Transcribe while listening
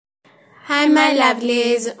Hi my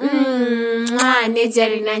lovelies.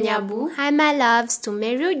 Nejarina Nyabu. Hi my loves,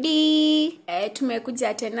 Tumerudi.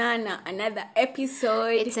 Tumekuja tena na another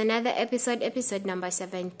episode. It's another episode number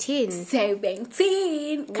 17.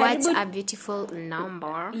 17. What a beautiful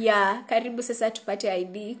number. Yeah, karibu sasa tupate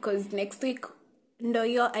ID because next week ndo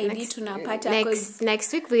yo ID tunapata.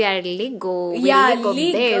 Next week we are legal. Yeah, legal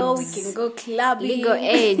babes. We can go clubbing. Legal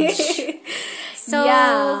age. So,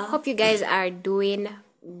 hope you guys are doing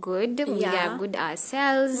good. We are good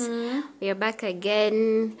ourselves. We are back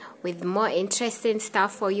again with more interesting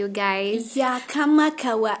stuff for you guys. Yeah, kama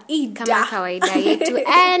kawaida. Yetu.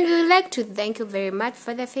 And we would like to thank you very much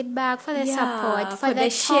for the feedback, for the support, for the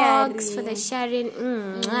talks, for the sharing.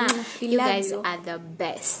 You guys are the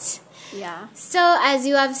best. Yeah. So as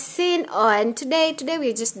you have seen on today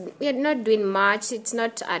we are not doing much. It's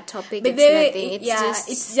not a topic. But it's nothing.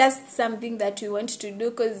 It's just something that we want to do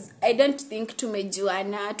because I don't think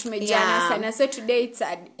tumejuana sana. So today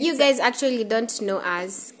you guys actually don't know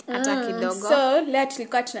us hata kidogo. So leo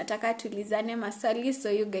tulikuwa tunataka tulizane maswali so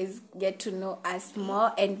you guys get to know us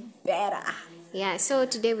more and better. Yeah, so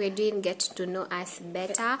today we're doing get to know us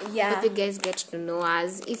better. Hope you guys get to know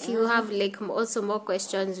us. If you have also more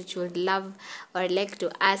questions which you would love or like to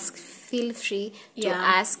ask, feel free to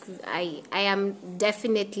ask. I am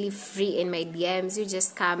definitely free in my DMs. You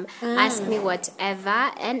just come, ask me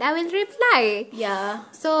whatever, and I will reply. Yeah.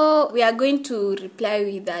 So we are going to reply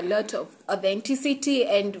with a lot of authenticity,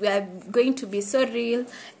 and we are going to be so real,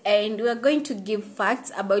 and we are going to give facts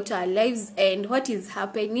about our lives and what is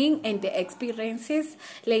happening and the experiences,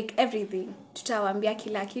 like everything. Tutawambia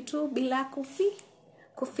kila kitu bila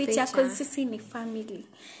kuficha cause sisi ni family.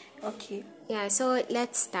 Okay. Yeah, so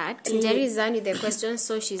let's start. Njeri is done with the questions,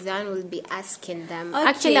 so Shizan will be asking them. Okay.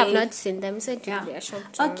 Actually, I've not seen them, so it will be a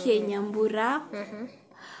shock to me. Okay, Nyambura.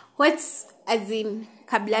 What's, as in,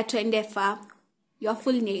 kabla tuende far, your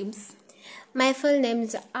full names? My full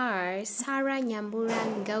names are Sarah Nyambura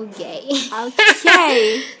Ngoge.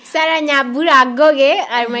 Okay. Sarah Nyambura Ngoge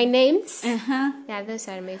are my names. Yeah, those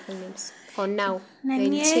are my full names. For now.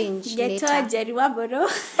 Then change later. Njeri Waboro.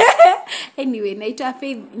 Anyway, naitwa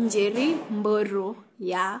Faith Njeri Mboro.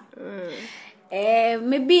 Yeah.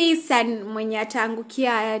 Maybe san mwenye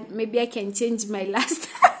ataangukia, maybe I can change my last.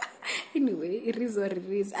 Anyway, it is what it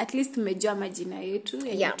is. At least umejua majina yetu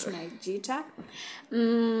yenye tunajiita.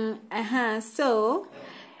 So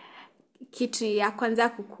kitu ya kwanza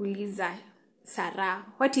kukuuliza, Sarah,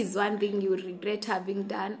 what is one thing you regret having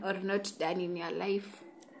done or not done in your life?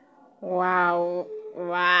 Wow.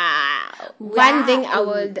 One thing I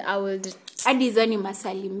would hadi hizo ni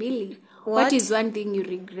maswali mbili. What is one thing you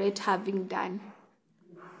regret having done?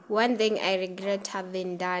 One thing I regret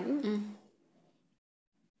having done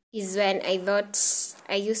is when I thought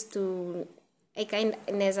I used to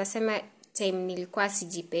naweza sema time nilikuwa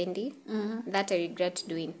sijipendi, that I regret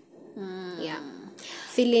doing. Yeah.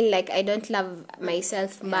 Feeling like I don't love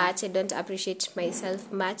myself much, I don't appreciate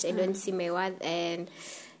myself much, I don't see my worth, and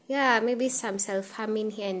maybe some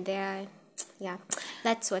self-harming here and there. Yeah,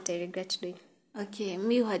 that's what I regret doing. Okay,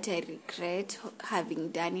 me what I regret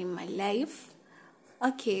having done in my life.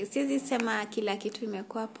 Okay, siwezi sema kila kitu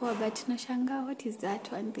imekuwa poa, but nashangaa what is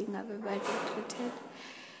that one thing I've ever regretted?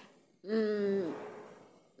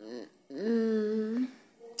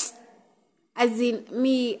 As in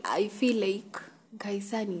me, I feel like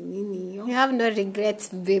nini yo? You have no regrets,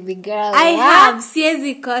 baby girl. I have,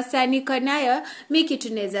 siwezi kosa, niko nayo. Mi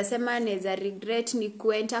kitu neza sema neza regret ni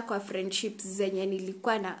kuenta kwa friendships zenye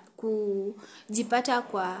nilikuwa na kujipata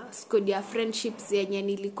kwa squad ya friendships zenye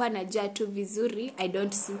nilikuwa najua tu vizuri. I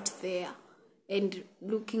don't sit there and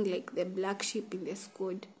looking like the black sheep in the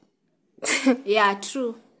squad. Yeah,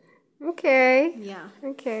 true. Okay. Yeah.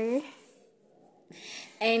 Okay.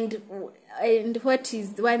 And what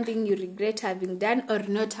is one thing you regret having done or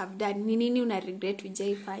not have done? Ni nini una regret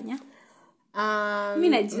hujaifanya? Mimi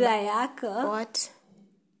najua yako. What?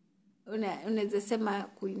 Unaweza sema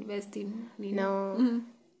kuinvest in nini? No.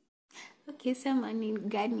 Okay, sema ni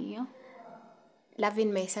gani hiyo?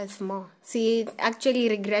 Loving myself more. See, actually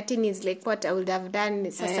regretting is like what I would have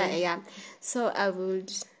done. So I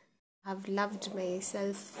would have loved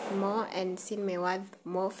myself more and seen my worth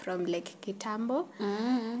more from like kitambo.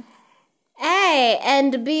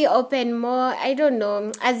 And be open more. I don't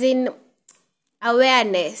know, as in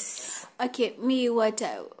awareness. Okay,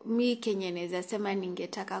 mi kenye naweza sema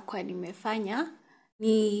ningetaka kwa nimefanya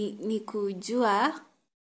ni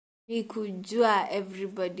kujua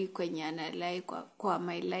everybody kwenye analai kwa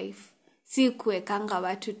my life. Si kuwekanga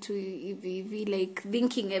watu tu hivi like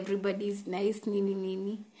thinking everybody is nice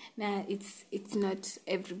nini. Na it's not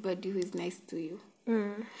everybody who is nice to you.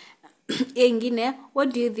 Ingine,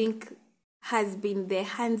 what do you think has been the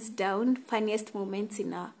hands down funniest moments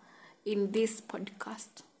in this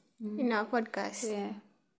podcast? In our podcast. Yeah.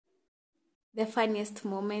 The funniest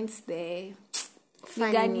moments, the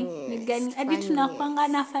Funniest, hadi tunakuanga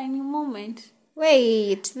na funny moment.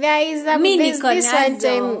 Wait, there is this one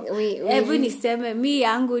time Ebu niseme mi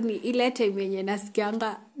yangu ni ile time yenye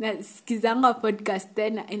nasikizanga podcast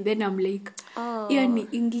tena and then I'm like, hiyo ni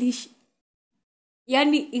English.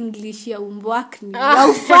 Yani English ya umbwakni ya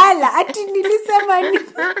ufala. Ati nilisema ni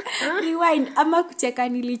rewind ama kucheka,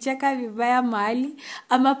 nilicheka vibaya mahali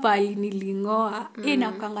ama pahali nilingoa.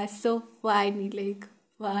 Inakuanga so funny, like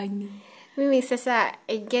funny. Mimi sasa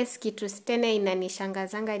I guess kitu tena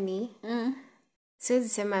inanishangazanga ni siwezi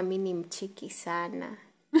sema mimi ni mchiki sana.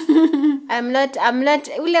 I'm not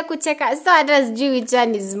ule kucheka, so hata sijui which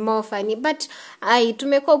one is more funny, but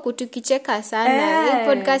tumekuwa kutukicheka sana. Hii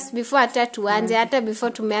podcast before hata tuanze, hata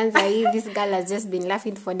before tumeanza hii, this girl has just been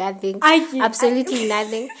laughing for nothing. Absolutely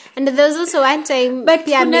nothing. And there was also one time but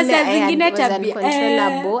pia mimi zingine was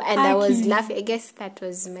uncontrollable and I was laughing. I guess that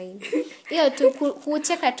was mine. Hiyo tu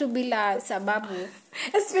kucheka tu bila sababu.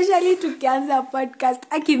 Especially tukianza podcast,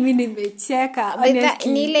 mimi nimecheka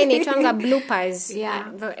honestly. Ni ile inaitwanga bloopers.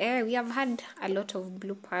 Yeah. We have had a lot of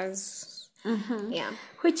bloopers. Yeah.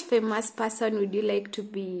 Which famous person would you like to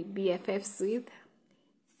be BFFs with?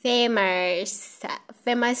 Famous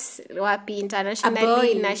wapi,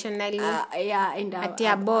 internationally, nationally? Yeah, and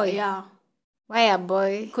a boy. Yeah. Why a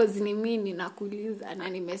boy? Because ni mimi ninakuuliza na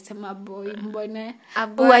nimesema boy. Mbona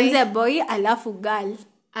uanze boy alafu girl?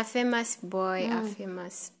 A famous boy, a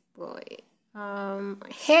famous boy.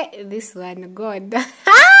 Hey, this one, God.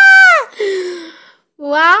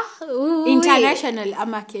 Wow. International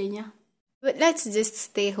ama Kenya? But let's just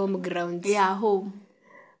stay home grounds. Yeah, home.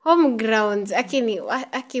 Home grounds.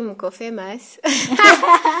 Aki mko famous.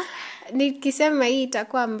 Nikisema hii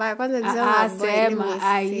itakuwa mbaya. Kwanza nisema boy.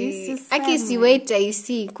 Aki si wait I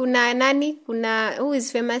see. Kuna nani? Who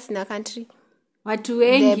is famous in a country? Watu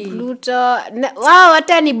wengi. The Pluto. Wao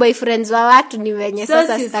hata ni boyfriends wa watu ni wenye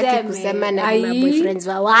sasa sitaki kusema na ni boyfriends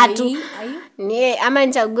wa watu. Ni ama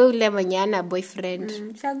nichague ule mwenye ana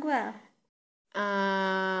boyfriend. Chagua.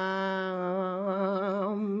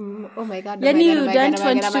 Oh my god. Yani you don't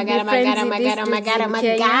want to be friends with this dude in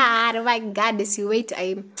Kenya? Oh my god. See, wait,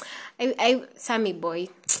 I Sammy boy.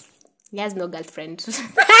 He has no girlfriend.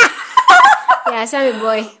 Yeah, Sammy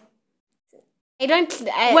boy.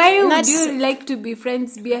 Why would you like to be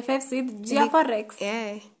friends, BFFs with Giaforex?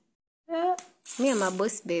 Yeah. Me and my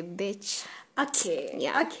boss, babe, bitch. Okay.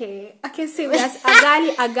 Yeah. Okay, serious.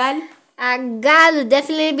 A girl. A girl will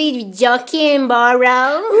definitely be joking,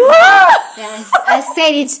 bro. Yes, I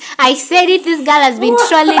said it. This girl has been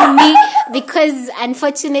trolling me because,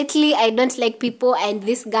 unfortunately, I don't like people, and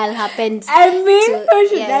this girl happened. What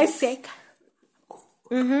should I say?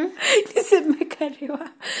 Niseme kariwa.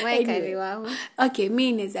 Why kariwa? Okay,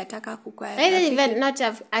 mi neza taka kukua. They even not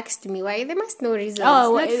have asked me why. They must know reasons.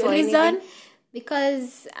 Oh, not for reason? Anything.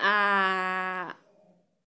 Because I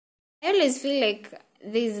always feel like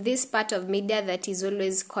there's this part of media that is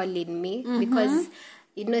always calling me because,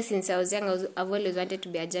 since I was young, I've always wanted to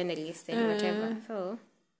be a journalist and whatever. So,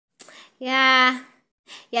 yeah,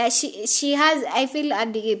 she has, I feel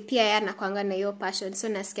pia yana kwanga na hiyo passion, so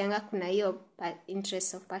nasikianga kuna hiyo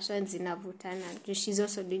interest of passion zinavutana. She's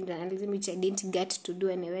also doing journalism, which I didn't get to do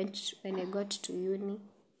when I got to uni.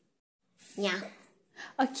 Yeah.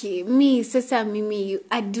 Okay, mimi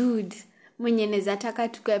a dude mwenye neza taka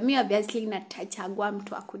tukue. Mi obviously natachagua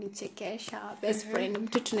mtu wa kunichekesha, best friend,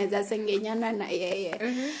 mtu tunaweza sengenyana na yeye.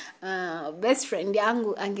 Best friend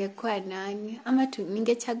yangu angekuwa nani? Ama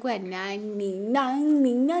ningechagua nani?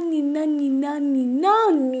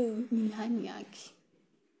 Nani yake?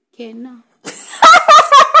 Kena.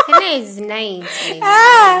 Kena is nice.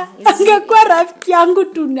 Angekuwa rafiki yangu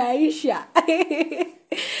tunaisha.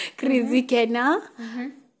 Crazy Kena.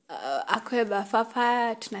 Akwe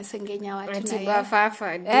bafafa tunasengenya watu na yeye. Ati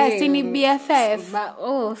bafafa. Sini BFF.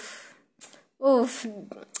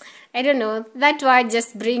 I don't know. That word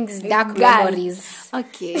just brings dark memories.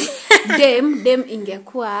 Okay. Dem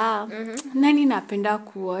ingekuwa nani napenda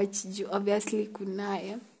kuwatch juu obviously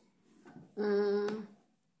kunaye.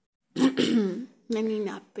 Nani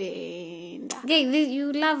napenda?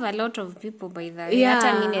 You love a lot of people by the way.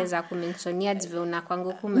 Hata mimi naweza kumentionia jive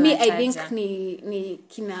unakwangu kume. Me I think ni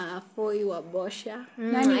kina Foi wa Bosha.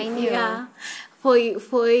 Nani ya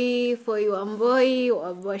Foi wa Mboi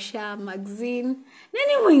wa Bosha Magazine.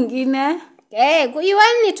 Nani mwingine? You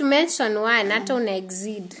want me to mention one hata una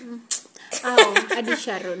exceed. Adi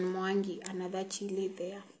Sharon Mwangi, another chili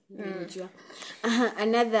there. Nilijua.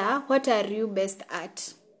 Another, what are you best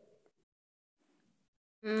at?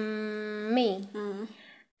 Me.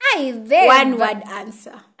 One word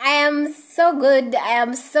answer. I am so good.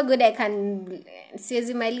 I can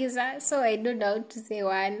siwezi maliza. So I don't know how to say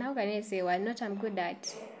one. How can I say one? What I'm good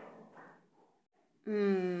at?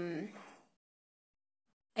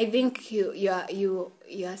 I think you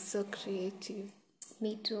are so creative.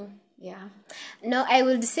 Me too. Yeah. No, I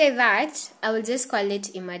would say that I will just call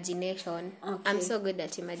it imagination. Okay. I'm so good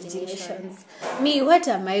at imagination. Me, what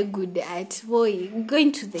am I good at? Boy,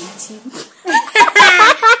 going to the gym.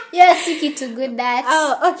 You're sick to good at.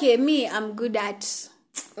 Oh, okay. Me, I'm good at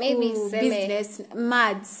Maybe business,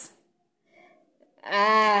 maths.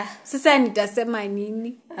 Ah. Sasa nitasema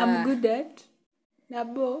nini? I'm good at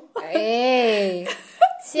nabo. Hey.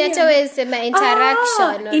 Si hata wewe sema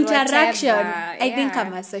interaction or interaction. whatever. I think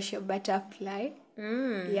I'm a social butterfly.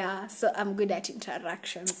 Yeah, so I'm good at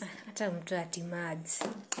interactions. Hata mtu ati maths.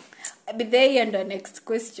 But there and the next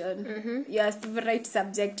question. Your favorite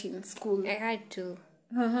subject in school? I had to.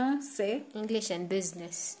 Say. English and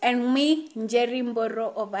business. And me, Njeri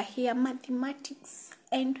Mboro over here, mathematics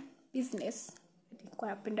and business.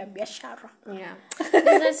 Napenda biashara. Yeah.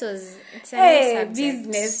 Business was it's a nice subject.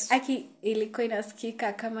 Business. Aki ilikuwa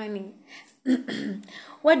inasikika kama ni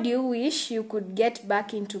what do you wish you could get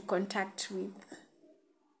back into contact with?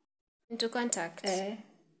 Into contact?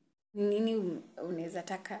 Nini unaweza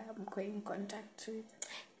taka mko in contact with?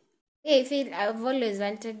 I feel I've always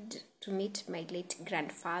wanted to meet my late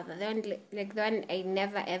grandfather. The one I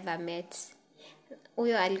never ever met.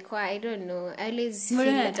 Huyo alikuwa, I don't know. I always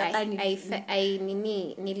feel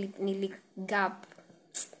niligap.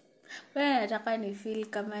 Bwana nataka ni feel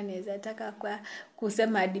kama naweza taka kwa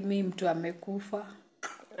kusema hadi mimi mtu amekufa.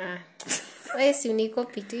 Wewe si uniko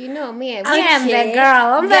piti, you know me. Okay. I'm the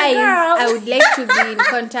girl. Guys, I would like to be in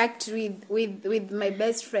contact with my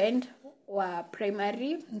best friend wa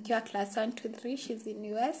primary. Nikiwa class 1 to 3, she's in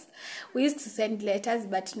US. We used to send letters,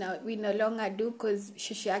 but now we no longer do because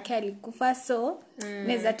shushu yake alikufa. So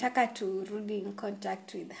naweza taka to rudi in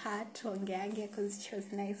contact with her tuongeange because she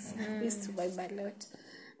was nice. We used to vibe a lot.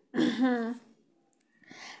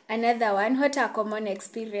 Another one, what a common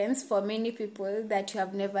experience for many people that you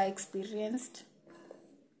have never experienced?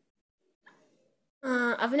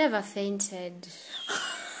 I've never fainted.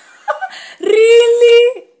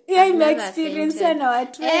 Really? Yeah, I'm never experiencing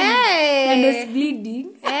what Hey. and was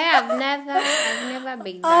bleeding. I've never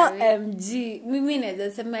been that way. OMG. Mimi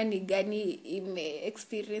naweza sema ni gani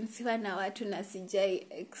experiencewa na watu na sijai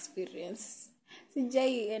experience.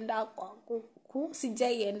 Sijai enda kwa kuku,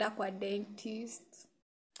 sijai enda kwa dentist.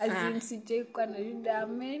 As in sijai kwa na shida ya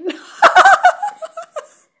meno.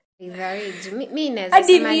 Mi naweza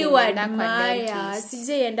sema nimeenda kwa dentist.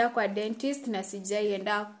 Sijai enda kwa dentist na sijai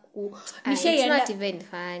enda It's not even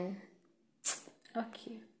fun.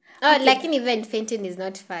 Okay. Lakini even fainting is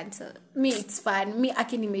not fun. So me it's fun. Me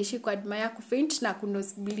aki nimeishi kwa admire kufaint na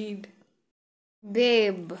kunos bleed.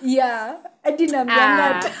 Babe. Yeah. Adi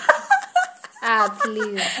nambianga.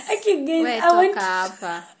 Please. Aki guys, I want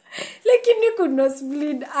hapa. Lakini kunos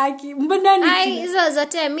bleed aki. Mbona ni hizo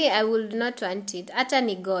zote me I would not want it. Hata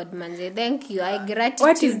ni God manze. Thank you. I gratitude.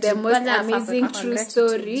 What is the most amazing true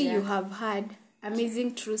story you have had?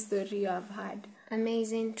 Amazing true story you have had.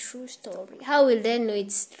 Amazing true story. How will they know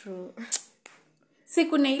it's true? Si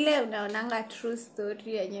kuna ile unaonanga true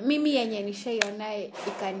story yenye mimi yenye nishaiona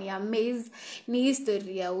ikani amaze ni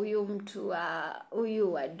history ya huyu mtu wa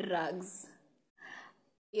huyu wa drugs.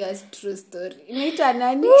 Yes, true story. Inaitwa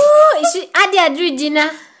nani? Hadi ajui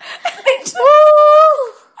jina.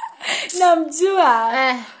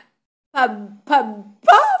 Namjua.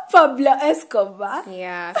 Pablo Escobar.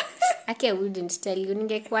 Yeah. I wouldn't tell you.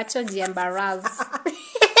 Ningekuacha embarrass.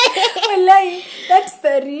 Wallahi, that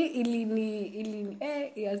story ilini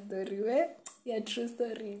ya story ya true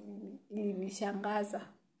story ilinishangaza.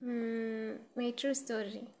 My true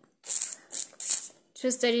story.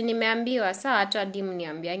 True story nimeambiwa. Saa watu hadi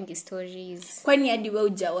mniambiangi stories. Kwani hadi wewe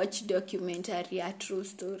hujawatch documentary ya true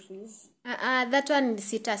stories? That one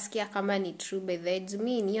sitasikia kama ni true by the way.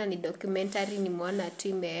 Mimi hiyo ni documentary nimeona tu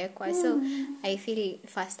imewekwa. So I feel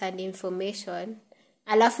first hand information.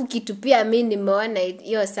 Alafu kitu pia mimi nimeona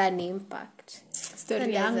hiyo sana impact.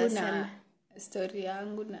 Story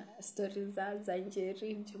yangu na story za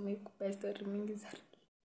Njeri jumekupa story mingi za.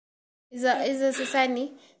 Hizo sasa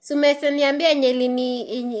ni umeniambia yenye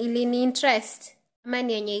ilini interest. Ama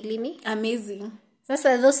ni yenye ilini amazing.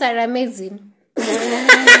 Sasa those are amazing.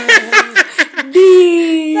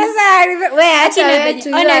 Sasa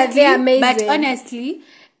honestly, but honestly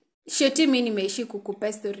Shoti mi nimeishi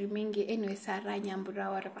kukupa story mingi. Anyway, Sarah Nyambura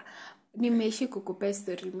whatever. Nimeishi kukupa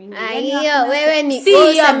story mingi. Hiyo wewe ni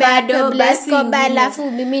hiyo bado basi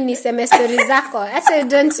alafu mimi niseme story zako. Hata you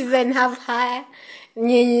don't even have haya.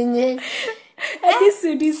 Nye. Hadi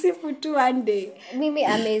sudisifu tu one day. Mimi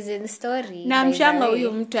amazing story. Na mshanga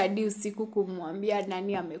huyu mtu hadi usiku kumwambia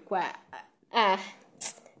nani amekuwa.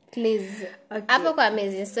 Please. Hapo kwa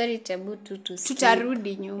amazing story tabu tu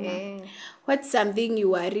tutarudi nyuma. What's something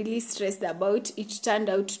you were really stressed about? It turned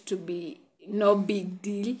out to be no big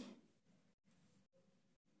deal.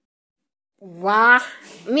 Wow.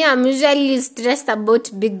 Me, I'm usually stressed about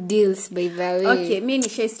big deals, by the way. Okay, mi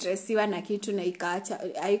nisha stressiwa na kitu na ikaacha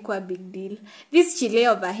haikuwa big deal. This chile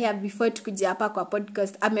over here before tukuje hapa kwa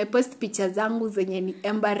podcast amepost picha zangu zenye ni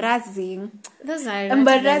embarrassing. Those are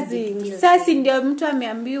embarrassing. Sasa ndio mtu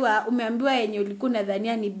umeambiwa yenye ulikuwa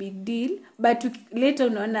unadhania ni big deal, but later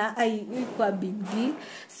unaona haikuwa big deal.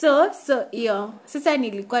 So hiyo. Sasa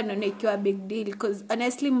nilikuwa naona ikiwa big deal because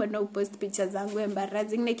honestly mbona upost picha zangu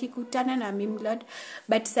embarrassing na kikutana na mimlord,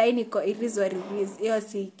 but sai niko irizwa hiyo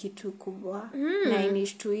si kitu kubwa. Na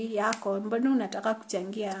inishtui yako mbona unataka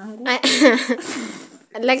kuchangia yangu.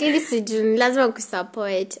 Lakini sijui lazima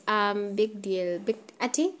kusupport big deal big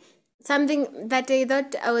ati something that I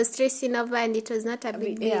thought I was stressing over and it was not a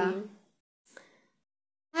big deal. Yeah.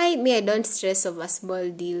 I don't stress over small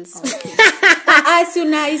deals. Okay.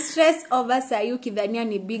 Una stress over sayu kidhania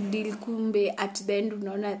ni big deal kumbe at the end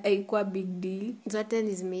unaona haikuwa big deal. Zote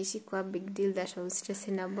zimeishi kwa big deal that I was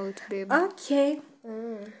stressing about, babe. Okay.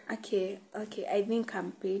 Okay. I think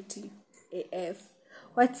I'm petty AF.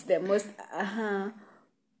 What's the most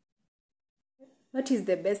what is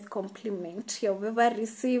the best compliment you've ever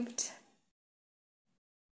received?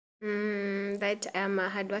 That I'm a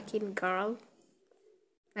hardworking girl.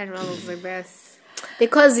 That one was the best.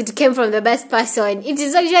 Because it came from the best person. It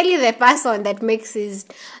is actually the person that makes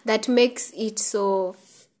it so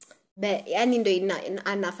yani ndo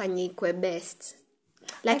anafanya ikwe best.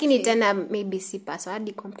 Lakini tena maybe si person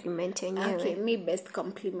hadi compliment yenyewe. Okay, me best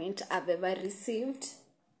compliment I've ever received.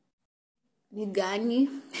 Ni gani?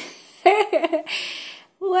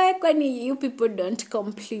 Why kwani you people don't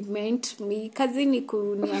compliment me? Kazi ni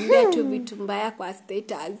kuniambia tu vitu mbaya kwa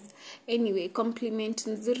status. Anyway, compliment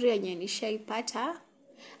nzuri yenye nishaipata.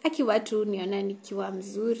 Aki watu niona nikiwa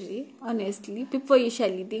mzuri. Honestly, people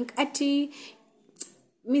usually think ati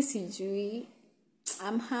mi sijui.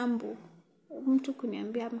 I'm humble. Mtu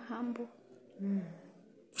kuniambia I'm humble.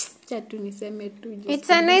 Chatu niseme tu. It's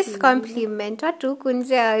a nice compliment. Watu huku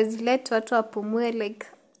nje let watu wapumue like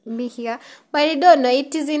me here, but I don't know,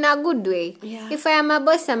 it is in a good way. Yeah. If I am a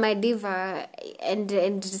boss, I'm a diva,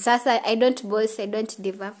 and sasa I don't boss, I don't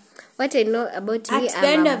diva. What I know about me, at the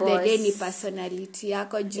end of boss. the day ni personality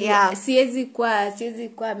yako juu. Yeah. Siwezi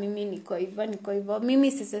kwa mimi niko hivyo.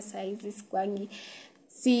 Mimi sasa saizi sikwangi.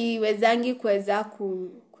 Siwezangi kuweza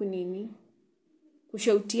kunini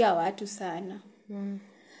kushautia watu sana.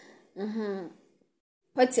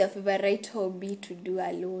 What's your favorite hobby to do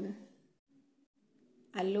alone?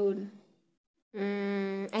 I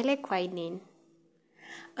like whining.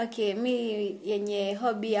 Okay, mi yenye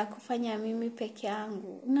hobby ya kufanya mimi peke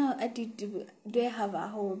yangu. No, do I have a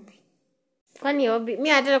hobby? Kwani hobby? Me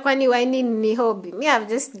hata kwani whining ni hobby. Me have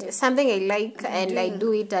just something I like and I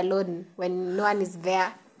do it alone when no one is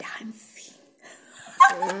there. Dancing.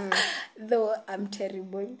 Though I'm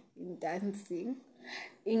terrible in dancing.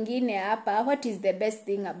 Ingine hapa, what is the best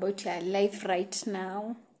thing about your life right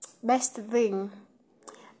now?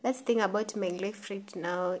 Best thing about my life right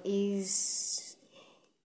now is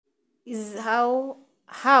how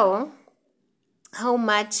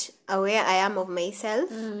much aware I am of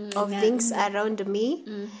myself, of things around me,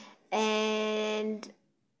 and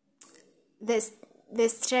the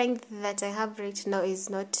strength that I have right now is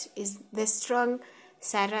the strong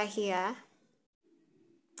Sarah here.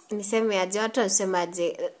 Niseme aje watu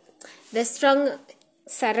wasemaje, the strong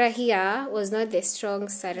Sarah here was not the strong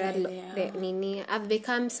Sarah. Nini, I've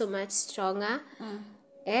become so much stronger.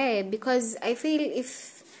 Because I feel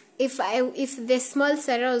if the small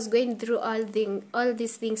Sarah was going through all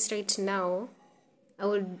these things right now, I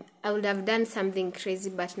would have done something crazy.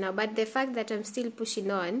 But the fact that I'm still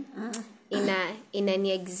pushing on, in an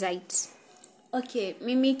excite. Okay,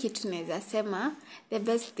 mimi kitu naweza sema, the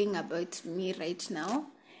best thing about me right now,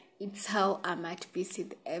 it's how I'm at peace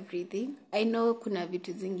with everything. I know kuna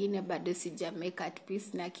vitu zingine bado sija make at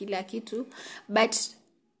peace na kila kitu, but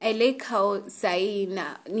I like how sahi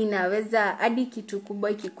ninaweza hadi kitu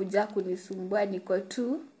kubwa ikikuja kunisumbua niko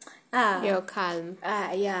tu. You're calm.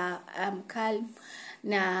 Yeah, I'm calm.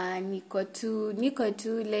 Na niko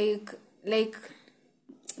tu like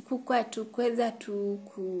kukua tu kuweza tu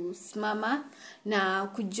kusimama na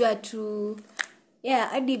kujua tu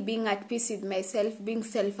hadi being at peace with myself, being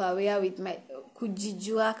self aware with my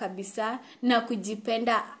kujijua kabisa na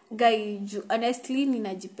kujipenda guy. Honestly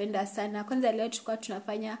ninajipenda sana. Kwanza leo tulikuwa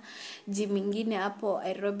tunafanya gym ingine hapo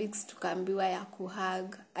aerobics, tukaambiwa ya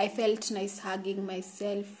kuhug. I felt nice hugging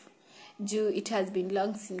myself. It has been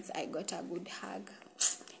long since I got a good hug.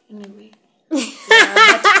 Anyway, but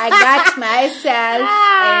I got myself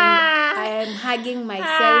and I am hugging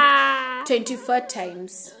myself 24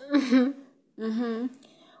 times.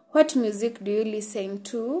 What music do you listen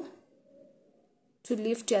to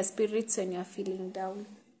lift your spirits when you're feeling down?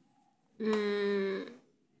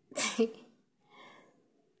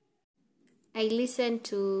 I listen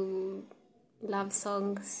to love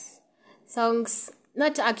songs,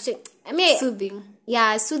 not actually, I mean, Soothing.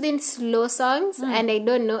 Yeah, soothing slow songs, and I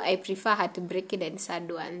don't know, I prefer heartbreaking and sad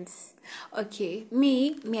ones. Okay,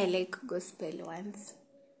 me I like gospel ones.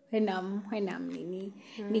 When I'm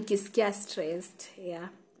nikisikia stressed, yeah.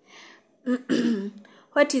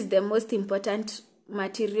 What is the most important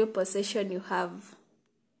material possession you have?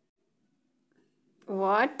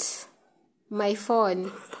 What? My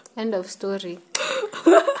phone. End of story.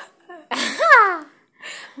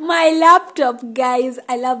 My laptop, guys.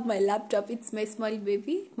 I love my laptop. It's my small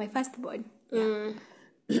baby, my firstborn. Yeah.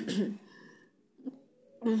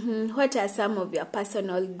 What are some of your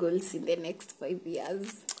personal goals in the next 5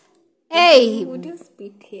 years? Hey. Would you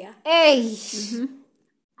speak here? Hey.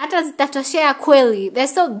 Hata zitatoshea kweli. They're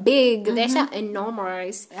so big. They're so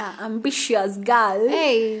enormous. Yeah, ambitious girl.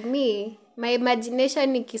 Hey, me. My imagination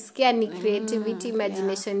nikisikia ni creativity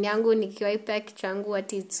imagination yangu nikiwaipa kichwa yangu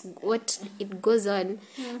what it goes on.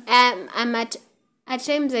 I'm at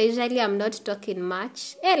times I'm not talking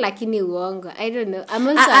much. Lakini uongo. I don't know. I'm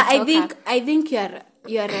also a talker. I think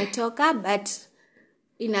you're a talker, but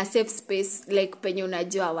in a safe space, like penye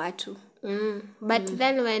unajua watu. But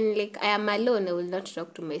then when like I am alone, I will not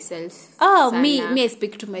talk to myself. Me I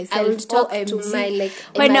speak to myself. I will talk to my like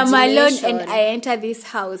when I'm alone and I enter this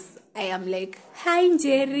house, I am like, hi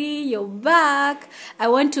Jerry, you're back. I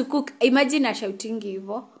want to cook. Imagine a shouting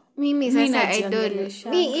hivyo. Mimi sasa I don't.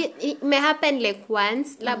 It may happen like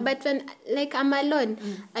once, but when like I'm alone,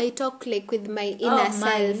 I talk like with my inner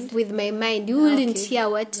self, with my mind. You wouldn't hear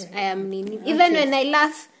what I am meaning. Even when I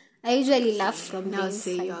laugh, I usually laugh from now the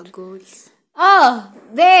inside. Say your goals. Oh,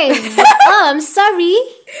 babe. I'm sorry.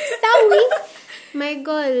 My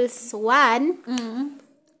goals. 1,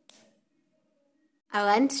 I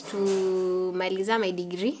want to maliza my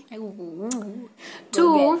degree.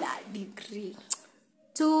 2, degree.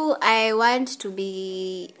 2, I want to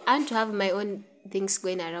have my own things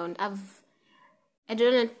going around. I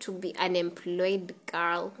don't want to be an employed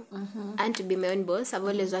girl. And to be my own boss. I've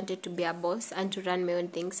always wanted to be a boss and to run my own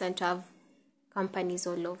things and to have companies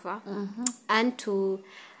all over. And to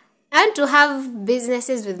have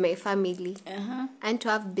businesses with my family. And to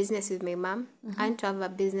have business with my mom. And to have a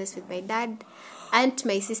business with my dad. And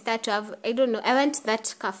my sister to have, I don't know, I want that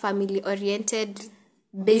family-oriented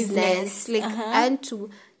business. Like, and to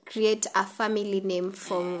create a family name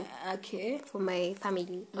for my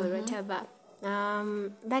family or whatever.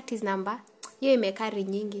 That is number. Hiyo imekari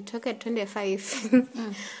nyingi. Toke 25.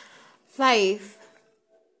 5.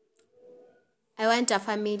 I want a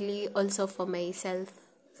family also for myself.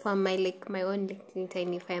 For my own little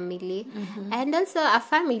tiny family. And also a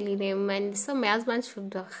family name. And so my husband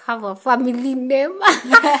should have a family name.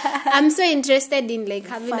 I'm so interested in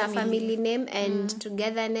having a family name and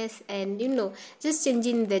togetherness and just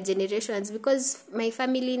changing the generations, because my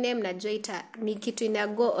family name najua ni kitu ina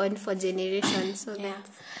go on for generations. So that's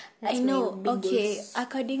I know. Okay, goals.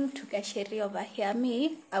 According to Gasheri over here,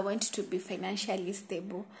 I want to be financially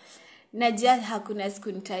stable. Najua hakuna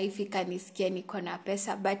siku nitaifika nisikie niko na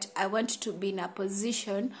pesa, but I want to be in a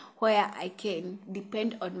position where I can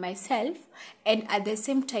depend on myself and at the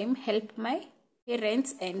same time help my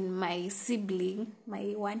parents and my sibling,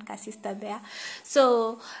 my one sister there.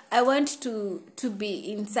 So I want to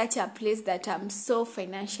be in such a place that I'm so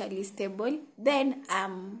financially stable. Then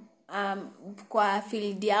kwa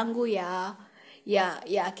field yangu ya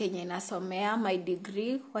Kenya nasomea, my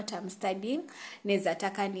degree, what I'm studying, neza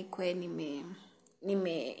taka nikwe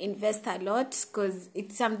nime invest a lot because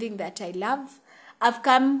it's something that I love. I've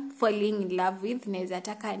come falling in love with. Neza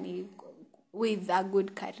taka ni with a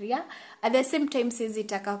good career. At the same time sizi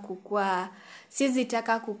taka kukua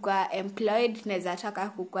employed. Neza taka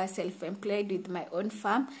kukua self-employed with my own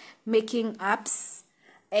farm, making apps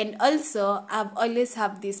And also I've always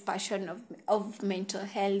have this passion of mental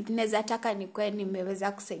health. Naweza taka nikuwe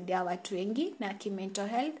nimeweza kusaidia watu wengi na mental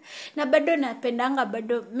health, na bado napendanga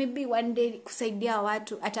bado maybe one day kusaidia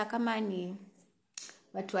watu hata kama ni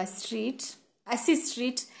watu wa street,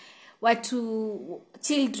 watu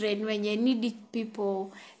children wenye needy people,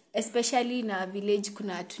 especially na village.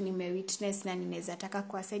 Kuna watu nimewitness na ninaweza taka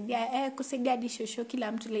kuwasaidia kusaidia dishosho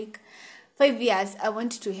kila mtu. Like 5 years I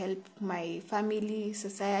want to help my family,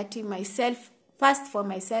 society, myself, first for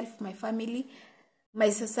myself, my family,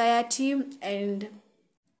 my society, and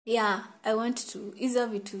yeah, I want to hizo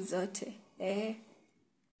vitu zote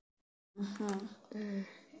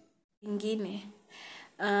ingine.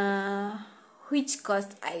 Which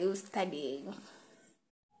course are you studying?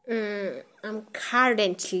 I'm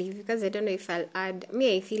currently, because I don't know if I'll add.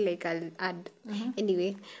 I feel like I'll add.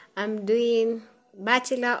 Anyway, I'm doing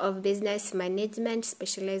Bachelor of Business Management,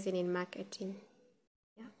 specializing in marketing.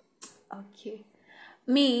 Yeah. Okay.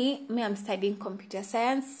 Me, I'm studying computer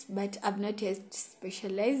science, but I've not yet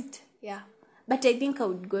specialized. Yeah. But I think I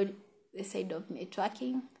would go the side of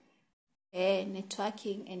networking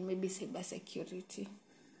and maybe cyber security.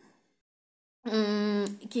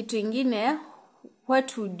 Kitu ingine,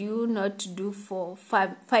 what would you not do for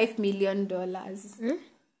 $5 million?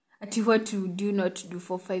 What would you not do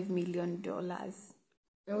for $5 million?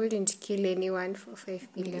 I wouldn't kill anyone for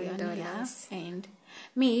 $5 million. Yeah. And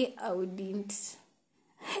me, I wouldn't.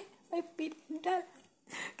 $5 million.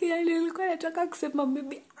 Kila nilikuwa nataka kusema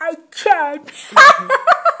maybe I can.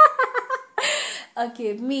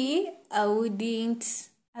 Okay, me, I wouldn't.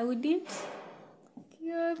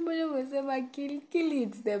 Yeah, kill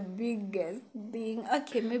it's the biggest thing.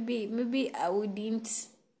 Okay, maybe I wouldn't.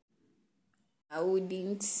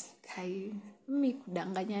 Mi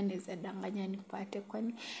kudanganya neza danganya nipate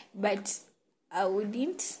kwani, but I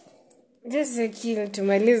wouldn't. Just a kill to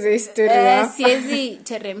maliza story. Siezi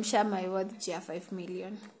teremsha my worth ya $5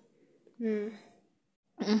 million.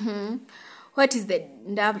 What is the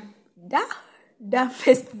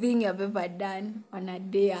dumbest thing you've ever done on a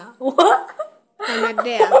dare? On a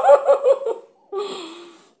dare?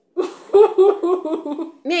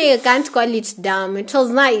 You can't call it dumb. It was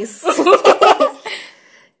nice.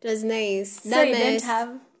 It was nice. So you don't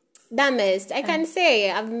have dumbest. I can say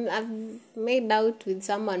I've made out with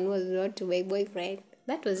someone who was not my boyfriend.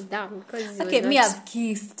 That was dumb because okay. Me, I've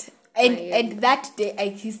kissed, and that day I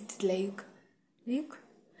kissed like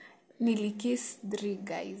nilikiss 3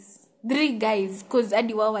 guys. 3 guys, cause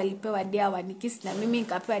hadi wao walipewa dia wanikiss na mimi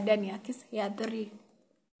nikapewa dia ni kiss ya 3.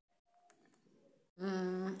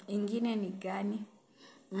 Ingine ni gani?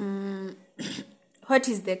 What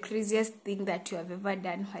is the craziest thing that you have ever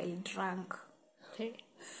done while drunk?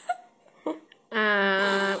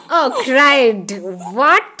 Cried.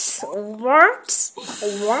 What?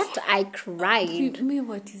 I cried. Me,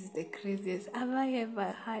 what is the craziest have I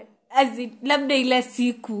ever had? As in, labda ile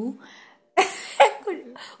siku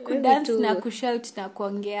kudance na kushout na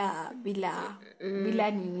kuongea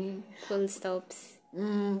bila nini, full stops.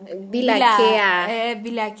 Bila care.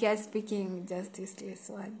 Bila care, speaking justiceless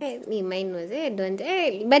one. Mine was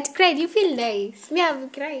but cried. You feel nice. Me, I've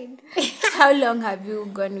cried. How long have you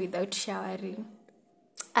gone without showering?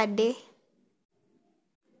 A day.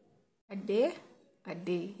 A day?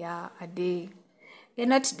 Yeah, a day. You're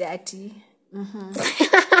not dirty.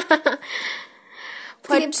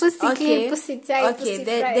 Pussy tight. Okay,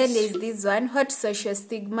 then there's this one. What social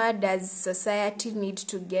stigma does society need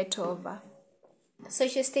to get over?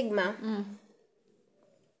 Social stigma?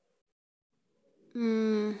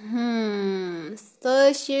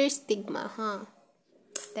 Social stigma, huh?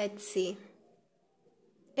 Let's see.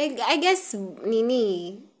 I guess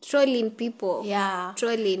trolling people. Yeah.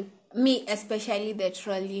 Trolling. Me, especially the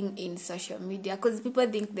trolling in social media, because people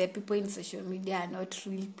think the people in social media are not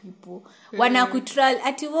real people. Wanakutroll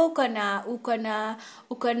ati wewe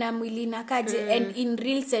uko na mwili na kaje, and in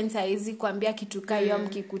real sense haizi kuambia kitu kayo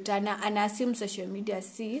mkikutana, ana assume social media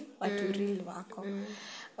si watu real wako.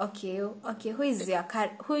 Okay, who is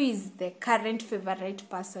the current favorite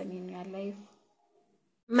person in your life?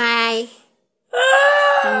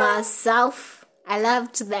 Myself. I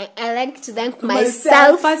like to thank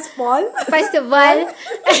myself first of all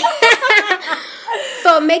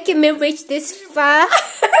for making me reach this far.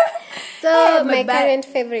 So my current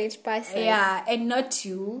favorite person. Yeah, and not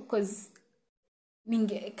you, because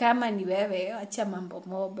kama ni wewe acha mambo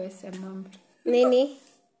mobe sema nini.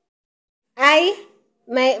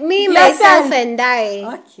 Myself and I.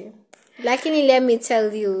 Okay. Lakini let me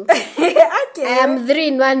tell you. Okay. I am 3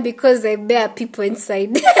 in 1 because I bear people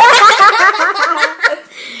inside.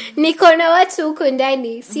 Niko na watu huko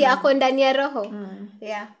ndani, si ako ndani ya roho.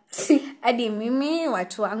 Yeah. Hadi mimi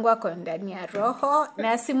watu wangu wako ndani ya roho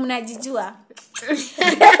na si mnajijua.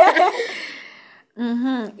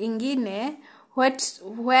 Ingine,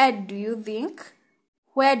 where do you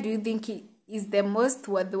think is the most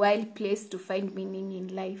worthwhile place to find meaning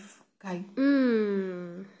in life? Okay.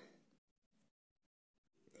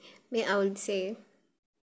 Me, I would say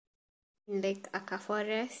like a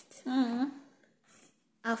forest.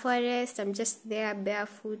 A forest, I'm just there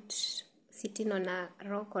barefoot, sitting on a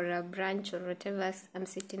rock or a branch or whatever I'm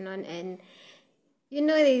sitting on, and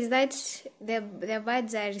there's that the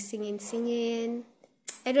birds are singing.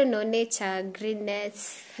 I don't know, nature,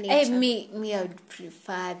 greenness, nature. Hey, me, I would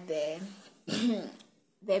prefer the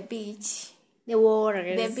beach. The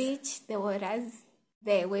waters. The beach, the waters,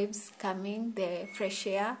 the waves coming, the fresh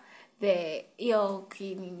air, the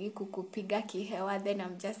kinini kukupiga kihewa, then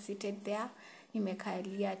I'm just seated there.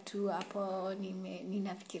 Nimekalia tu hapo,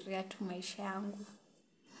 ninafikiria tu maisha yangu.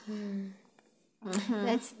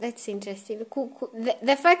 That's interesting.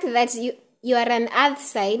 The fact that you are an earth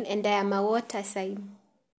sign and I am a water sign.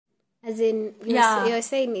 As in, your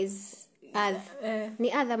sign is earth.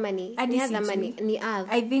 Ni earth money. Ni earth.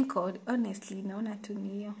 I think honestly, naona tu ni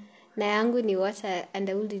hiyo. Na yangu ni water and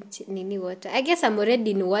I wouldn't nini water. I guess I'm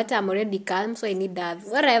already in water, I'm already calm, so I need earth.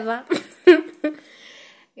 Whatever.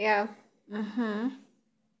 Yeah.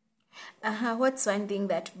 What's one thing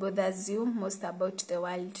that bothers you most about the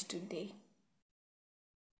world today?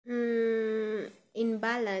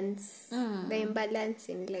 Imbalance. The imbalance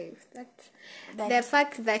in life. The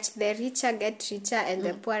fact that the richer get richer and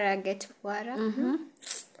the poorer get poorer.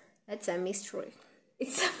 That's a mystery.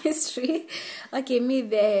 It's a mystery. Okay, me,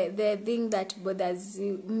 the thing that bothers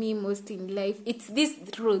me most in life, it's this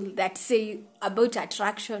rule that say about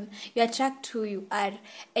attraction. You attract who you are.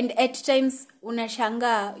 And at times,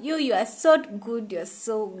 unashanga, you are so good, you're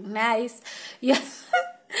so nice, you're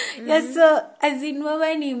so, as in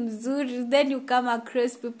wewe ni mzuri, then you come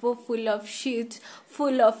across people full of shit,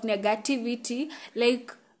 full of negativity.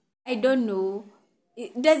 Like, I don't know,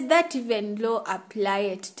 does that even law apply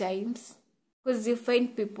at times? Because you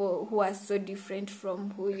find people who are so different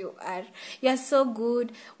from who you are. You're so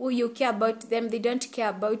good. Who you care about them. They don't care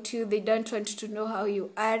about you. They don't want to know how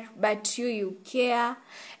you are. But you care.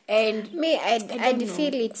 And me, I'd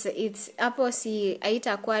feel it's hapo si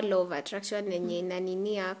haitakuwa law of attraction yenye na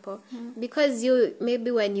nini hapo. Because you,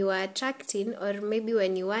 maybe when you were attracting or maybe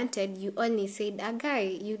when you wanted, you only said a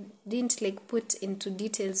guy. You didn't like put into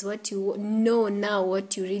details what you know now,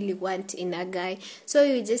 what you really want in a guy. So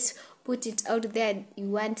you just put it out there. You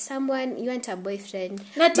want someone, you want a boyfriend.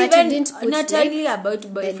 Not only about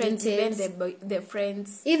boyfriends, even the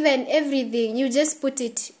friends. Even everything, you just put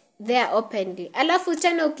it there openly. Alafu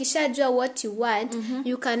tena ukishajua what you want,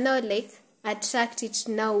 you can now like attract it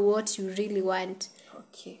now what you really want.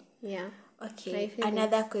 Okay. Yeah. Okay.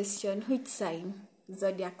 Another question. Which sign?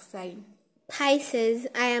 Zodiac sign? Pisces.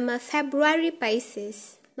 I am a February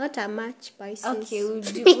Pisces. Not a March Pisces. Okay.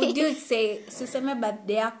 Would you say, suseme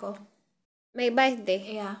birthday yako? My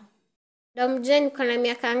birthday? Yeah. Domjua niko na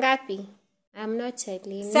miaka ngapi? I'm not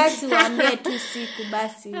telling. Sasa uambie tu siku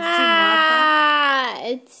basi, si mwaka.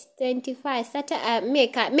 It's 21st.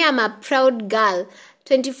 Me I'm a proud girl.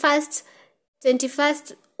 21st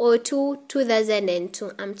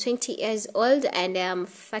 2002. I'm 20 years old and I'm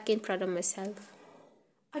fucking proud of myself.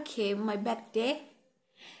 Okay, my birthday.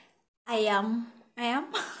 I am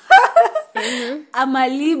I'm a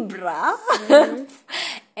Libra.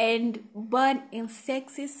 And born in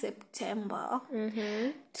sexy September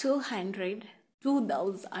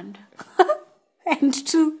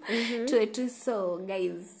 2002 so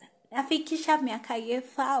guys, nafikisha miaka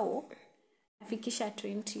yefao, nafikisha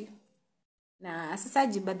 20 na sasa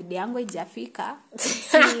birthday yangu haijafika.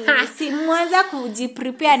 si mwanza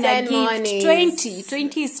kujiprepare na gift.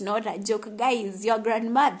 20 is not a joke guys. Your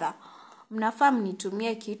grandmother mnafaa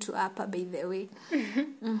mnitumie kitu hapa by the way.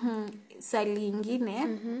 Swali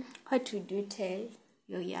ingine, what would you tell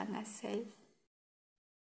your younger self?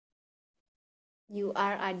 You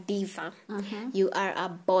are a diva. You are a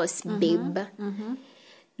boss, babe.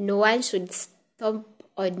 No one should stop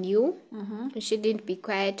on you. You shouldn't be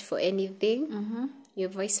quiet for anything. Your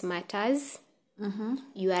voice matters.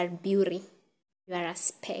 You are beauty. You are a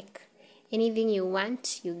speck. Anything you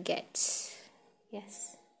want, you get.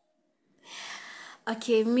 Yes.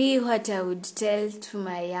 Okay, me, what I would tell to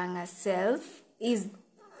my younger self is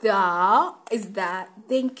that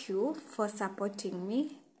thank you for supporting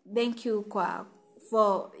me. Thank you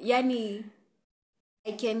for yani,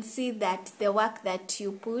 I can see that the work that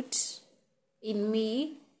you put in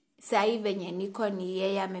me sahi venye niko ni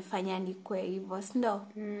yeye amefanya nikwe hivyo, ndo.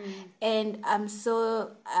 And I'm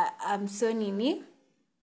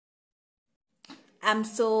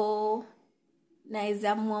so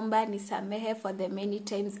naeza muomba nisamehe for the many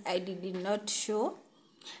times I did not show.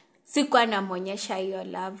 Sikuwa namonyesha hiyo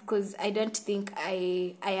love because I don't think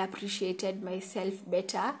I appreciated myself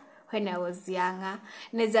better when I was younger.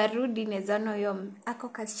 Neza rudi neza no yo ako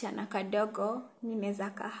kasichana kadogo, nineza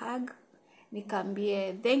kahug,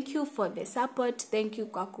 nikambie thank you for the support, thank you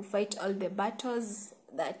kwa kufight all the battles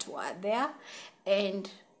that were there, and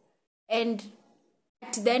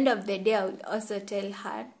at the end of the day I will also tell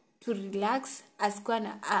her to relax, asikuwa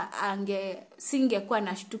na singekuwa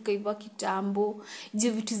nashtuka hivyo kitambo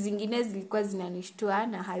juu vitu zingine zilikuwa zinanishtua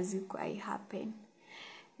na hazikuwa happen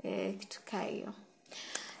kitu kayo.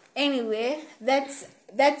 Anyway,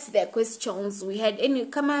 that's the questions we had. Anyway,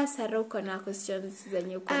 kama Sarah uko na questions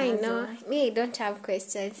zenye uko nazo? I know. Me, I don't have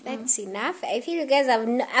questions. That's enough. I feel you guys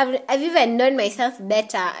I've even known myself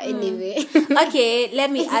better anyway. Okay,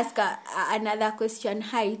 let me ask another question.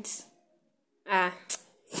 Height.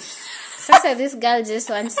 So this girl just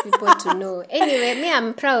wants people to know. Anyway, me,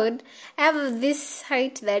 I'm proud. I have this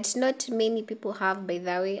height that not many people have, by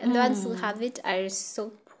the way. And the ones who have it are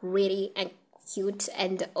so pretty and cute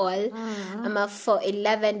and all. I'm a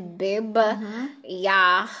 4'11" babe.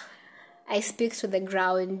 Yeah. I speak to the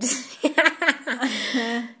ground.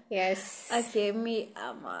 Yes. Okay, me,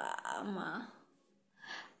 I'm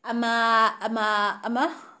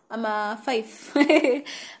a 5. Me,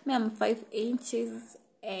 I'm 5 inches.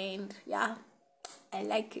 And yeah, I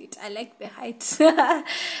like it. I like the height.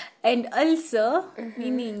 And also,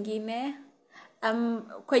 nini ingine,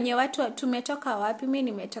 kwenye watu tumetoka wapi? Mimi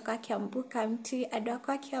nimetoka Kiambu County,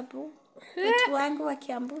 adwako Kiambu. Watu wangu wa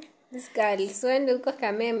Kiambu. This girl, swende uko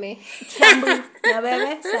Kameme. Kiambu, na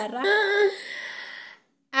wewe, Sarah?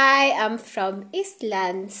 I am from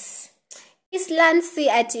Eastlands. Eastlands, see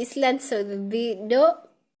at Eastlands, so the video.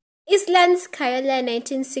 Eastlands, Kayole,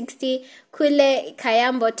 1960, kule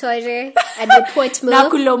Kayambo Tore, at the Port Mill.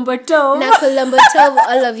 Nakulombotov,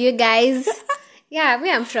 all of you guys. Yeah,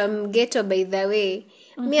 me, I'm from ghetto, by the way.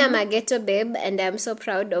 Me, I'm a ghetto babe, and I'm so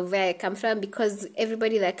proud of where I come from because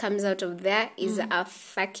everybody that comes out of there is a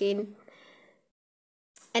fucking...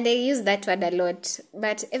 And I use that word a lot.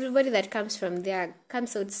 But everybody that comes from there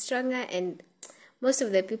comes out stronger, and most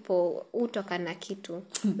of the people who talk na kitu.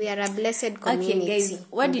 We are a blessed community. Okay, guys,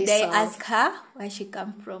 what did I ask her? Where she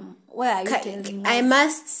come from? Where are you telling us? I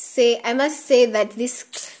must say that this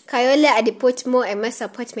Kayole Adipotmo, I must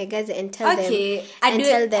support my guys and tell them. And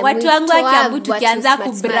tell them. Watu wangu wa Kiambu tukianza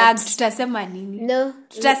kubrag, tutasema nini? No.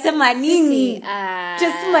 Tutasema nini?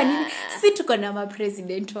 Tutasema nini? Sisi tuko na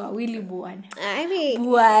ma-president wawili bwana. I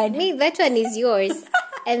mean, that one is yours.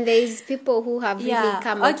 And there is people who have really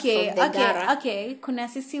come out from the gara. Okay. Kuna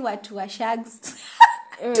sisi watu wa shags.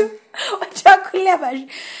 Watu wa kule.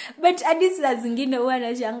 But hadi saa zingine huwa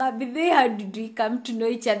nashanga, but they, how did we come to know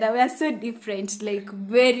each other? We are so different, like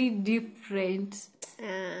very different.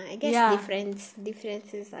 I guess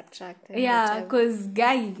differences attract. Yeah, because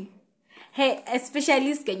guy, hey,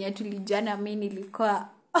 especially Kenya tulijuana, mimi nilikuwa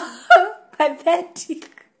pathetic.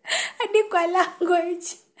 Hadi kwa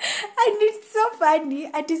language. And it's so funny.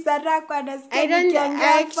 Ati Sarah kwa nasikia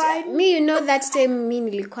me, you know that time me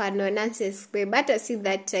nilikuwa no nonsense babe. But I see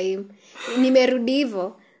that time nimerudi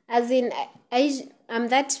hivyo. As in I'm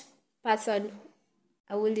that person.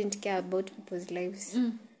 I wouldn't care about people's lives.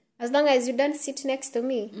 As long as you don't sit next to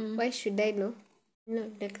me, why should I know? No,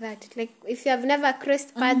 like that. Like if you have never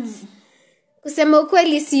crossed paths. Kusema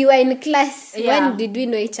ukweli, see you are in class. Yeah. When did we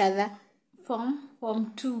know each other? Form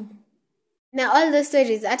 2. Na all those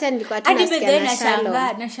stories hata nilikuwa tunasikia na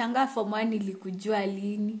Shalom. Nashanga form 1 nilikujua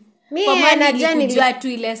lini? Mimi nilikujua tu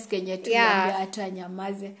ile Kenya tuliambia hata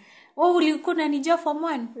nyamaze. Wewe ulikuwa unanijua form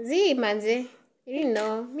 1? Zi manze. You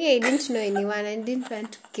know, me, I didn't know anyone. I didn't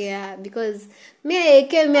want to care because me, I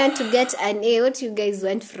came here to get an A. What you guys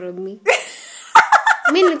want from me?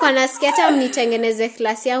 Mimi nilikuwa nasikia hata mnitengeneze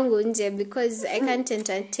class yangu nje because I can't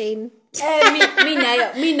entertain.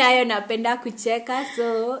 Mi nayo napenda kucheka,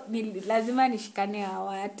 so lazima nishikane na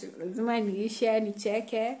watu, lazima niishe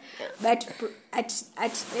nicheke, but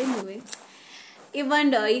anyway,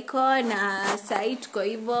 even though iko na side tuko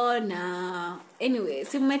hivyo na anyway,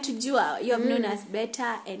 si mmetujua, you have known us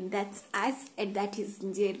better, and that's us, and that is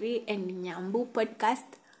Njeri and Nyambu podcast.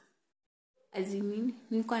 As in,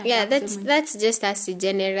 yeah, that's just us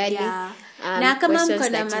generally. Yeah. Na kama mko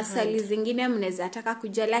na maswali zingine mnaweza taka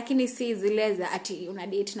kujua, lakini si zile za ati una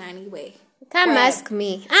date na anyway. Come ask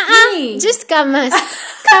me. Just come ask.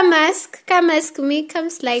 Come ask me. Come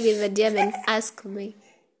slide in the DM and ask me.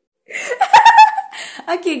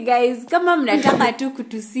 Okay guys, kama mnataka tu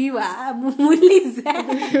kutusiwa mumulize.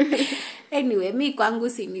 Anyway, mi kwangu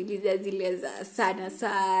siniliza zile za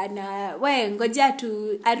sana. We ngoja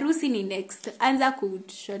tu harusi ni next. Anza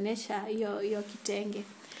kutushonesha hiyo kitenge.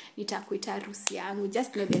 Nitakuita harusi yangu.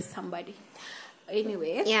 Just know there's somebody.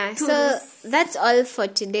 Anyway, yeah, so that's all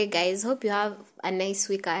for today, guys. Hope you have a nice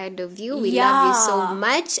week ahead of you. We love you so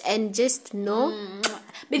much, and just know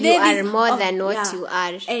you are more than what you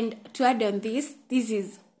are. And to add on this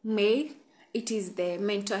is May. It is the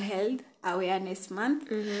mental health awareness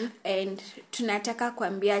month, and tunataka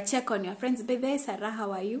kuambia check on your friends. By Sarah,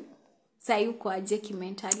 how are you? Sayu kwa aje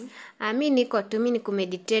mentally? Mi niko tu, mi niku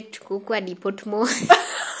meditate kukua deport more.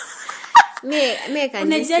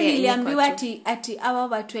 Unajua niliambiwa ati hawa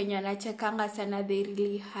watu wenye wanachekanga sana, they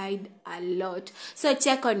really hide a lot. So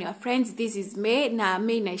check on your friends. This is May, na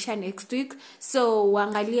May inaisha next week. So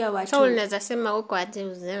uangalia watu. So unaweza sema uko ati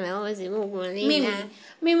useme ozi Mungu nina.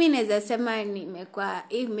 Mimi naweza sema nimekuwa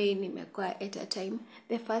at a time.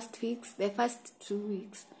 The first 2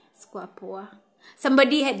 weeks sikuwa poa.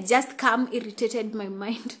 Somebody had just come, irritated my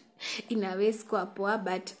mind. In a way sikuwa poa,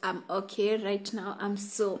 but I'm okay right now. I'm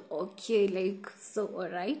so okay, like so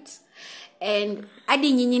alright. And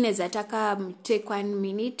adi nyinyi neza taka take 1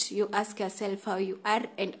 minute, you ask yourself how you are,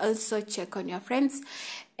 and also check on your friends.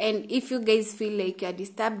 And if you guys feel like you're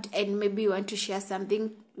disturbed and maybe you want to share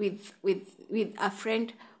something with a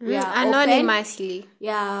friend, we are anonymously open.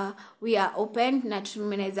 Yeah, we are open na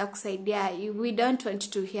tumeneza kusaidia. We don't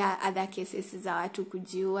want to hear other cases za watu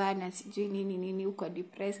kujiua na sijui nini uko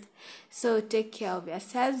depressed. So take care of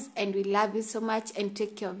yourselves, and we love you so much, and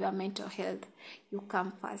take care of your mental health. You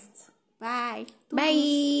come first. Bye.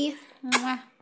 Bye. Mwah.